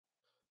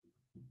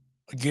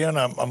again,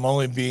 I'm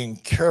only being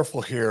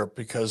careful here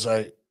because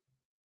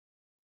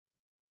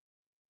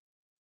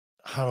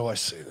how do I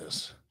say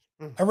this?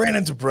 Mm. I ran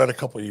into Bret a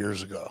couple of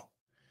years ago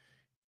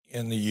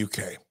in the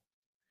UK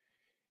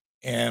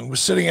and was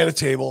sitting at a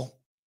table.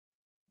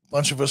 A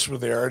bunch of us were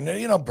there,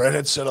 and Bret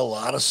had said a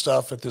lot of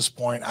stuff at this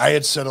point. I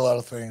had said a lot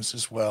of things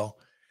as well.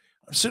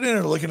 I'm sitting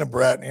there looking at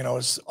Bret, and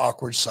it's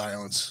awkward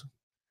silence.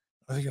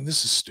 I'm thinking,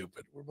 this is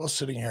stupid. We're both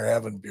sitting here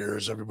having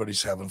beers,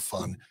 everybody's having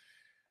fun.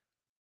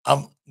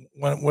 I'm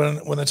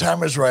when the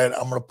time is right,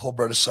 I'm gonna pull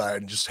Bret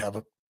aside and just have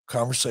a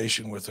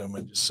conversation with him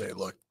and just say,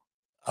 look,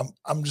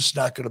 I'm just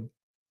not gonna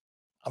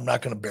I'm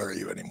not gonna bury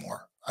you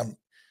anymore.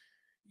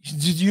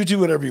 You do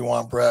whatever you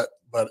want, Bret,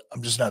 but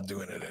I'm just not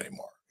doing it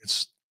anymore.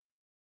 It's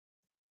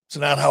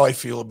not how I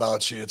feel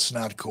about you. It's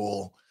not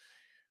cool.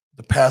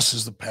 The past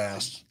is the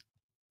past.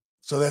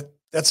 So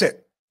that's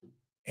it.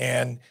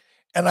 And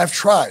I've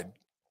tried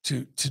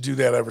to do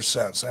that ever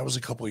since. That was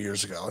a couple of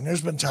years ago. And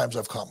there's been times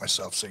I've caught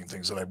myself saying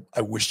things that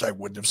I wished I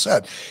wouldn't have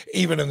said.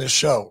 Even in this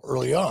show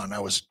early on, I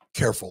was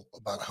careful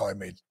about how I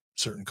made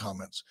certain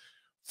comments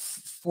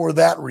for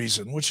that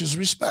reason, which is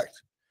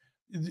respect.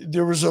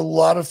 There was a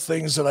lot of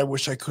things that I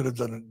wish I could have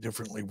done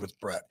differently with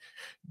Bret.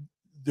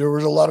 There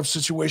was a lot of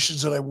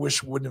situations that I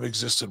wish wouldn't have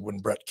existed when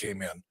Bret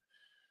came in,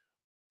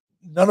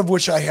 none of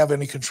which I have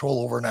any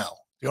control over now.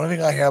 The only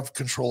thing I have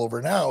control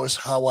over now is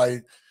how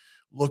I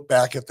look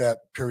back at that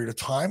period of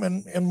time,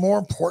 and more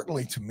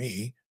importantly to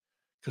me,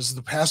 because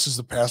the past is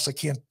the past. I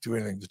can't do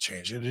anything to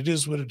change it. It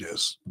is what it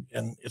is,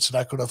 and it's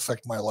not going to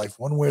affect my life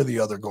one way or the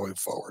other going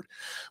forward.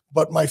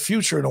 But my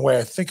future, in a way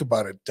I think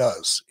about it,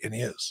 does and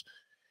is.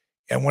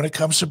 And when it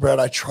comes to Bret,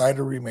 I try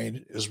to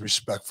remain as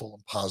respectful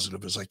and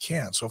positive as I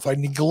can. So if I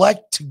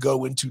neglect to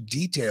go into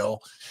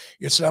detail,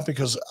 it's not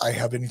because I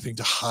have anything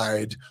to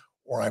hide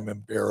or I'm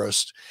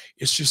embarrassed.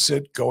 It's just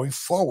that going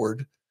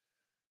forward,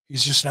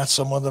 he's just not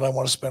someone that I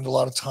want to spend a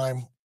lot of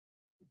time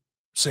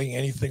saying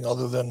anything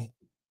other than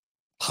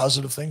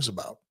positive things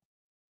about,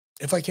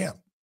 if I can.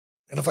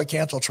 And if I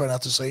can't, I'll try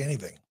not to say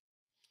anything,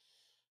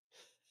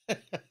 I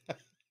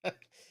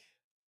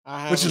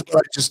which have is a,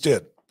 what I just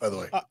did, by the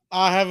way.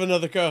 I have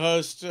another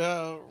co-host,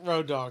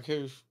 Road Dog,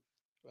 who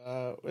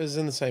is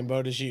in the same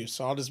boat as you.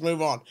 So I'll just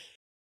move on.